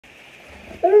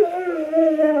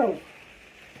It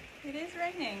is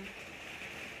raining.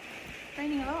 It's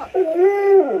raining a lot.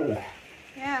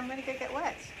 Yeah, I'm gonna go get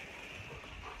wet.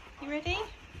 You ready?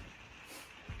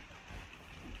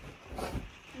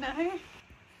 No?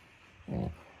 Yeah,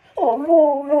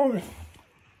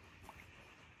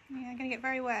 I'm gonna get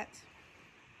very wet.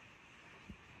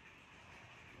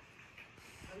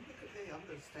 Oh, look at me, I'm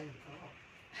gonna stay in the car.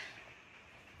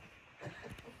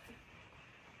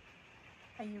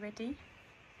 Are you ready?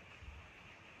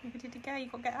 You ready to go? You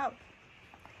gotta get up.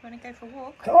 You wanna go for a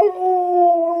walk?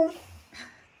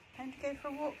 Time to go for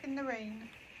a walk in the rain.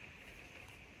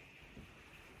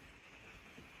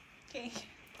 Okay.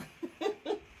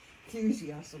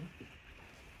 Enthusiasm.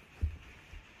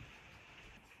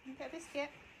 You get a biscuit.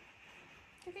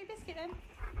 Give me a biscuit then.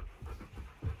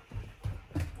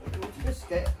 You want a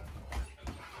biscuit?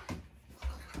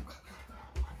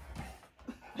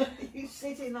 You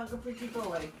sitting like a pretty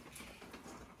boy.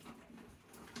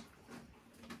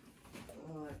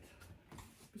 Right.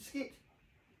 Biscuit?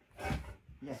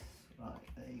 Yes, right,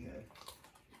 there you go.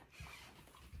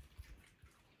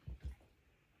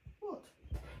 What?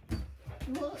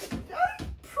 What?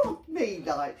 Don't prod me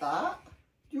like that.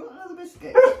 Do you want another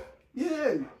biscuit?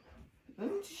 You! I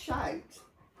need to shout.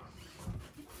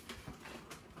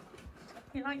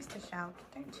 He likes to shout,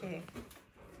 don't you?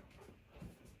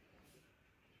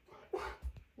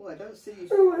 Well, I don't see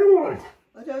you.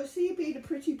 I don't see you being a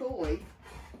pretty boy.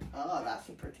 Ah, that's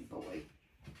a pretty boy.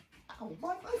 Ow,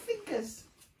 my fingers.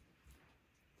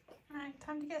 Alright,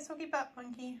 time to get a soggy butt,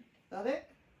 monkey. That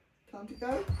it? Time to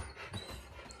go?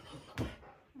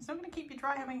 It's not going to keep you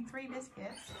dry having 3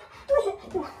 biscuits.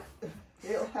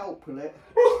 It'll help, will it?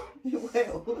 It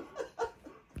will.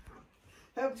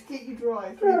 Help to keep you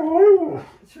dry.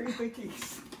 3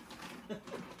 biggies.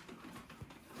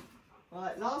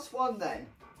 Right, last one then.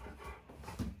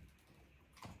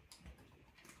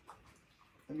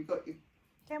 Have you got your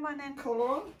Come on then. collar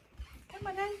on? Come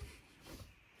on then.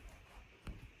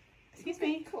 Excuse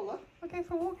me. Collar? We'll go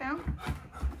for a walk now.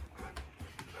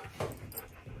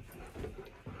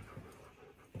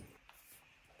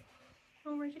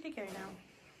 All ready to go now.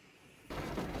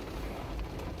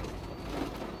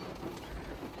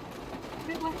 A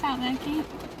bit wet out there, Keith.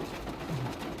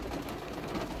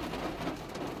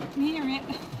 Can you hear it?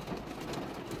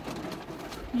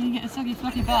 You get a soggy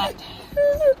fluffy butt.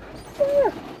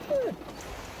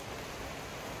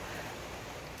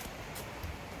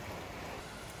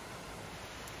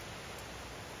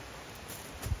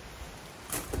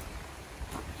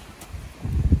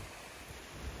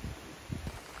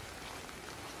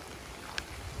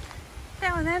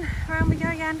 Down then, around we go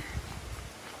again.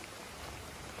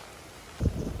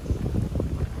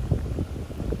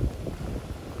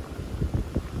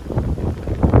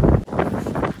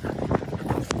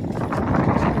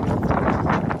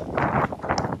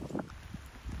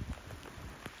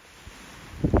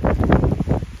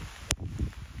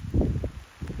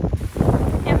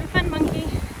 Having fun, monkey.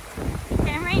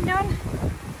 Getting rained on.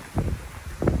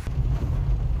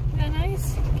 Is that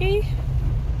nice, Key?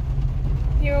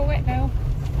 You're all wet now.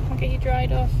 I'll get you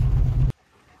dried off.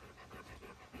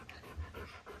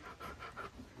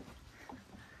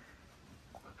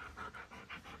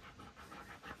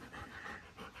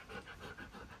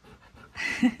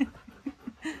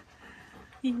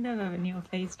 You love having your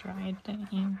face dried,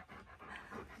 don't you?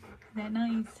 They're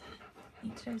nice.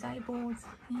 Each those eyeballs.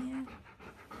 Yeah.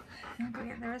 I'll go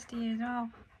get the rest of you as well.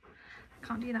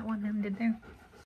 Can't do that one then, did they?